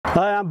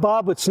Hi, I'm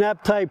Bob with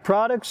SnapTight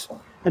Products,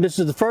 and this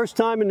is the first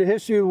time in the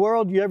history of the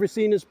world you ever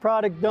seen this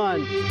product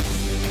done.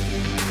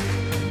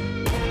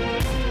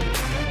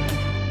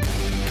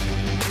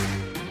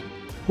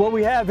 What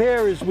we have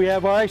here is we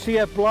have our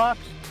ICF blocks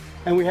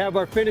and we have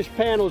our finished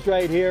panels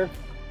right here.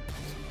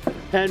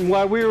 And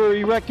while we were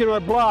erecting our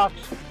blocks,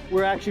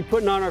 we're actually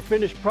putting on our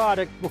finished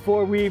product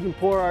before we even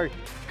pour our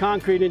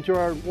concrete into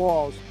our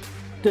walls.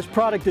 This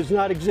product does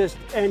not exist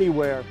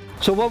anywhere.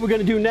 So what we're going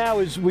to do now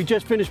is we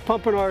just finished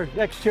pumping our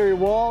exterior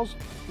walls.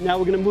 Now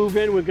we're going to move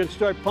in, we're going to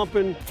start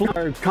pumping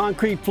our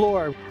concrete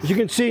floor. As you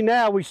can see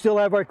now, we still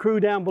have our crew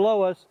down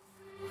below us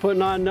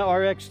putting on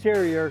our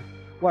exterior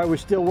while we're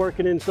still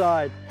working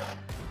inside.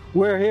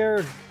 We're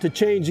here to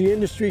change the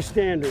industry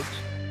standards.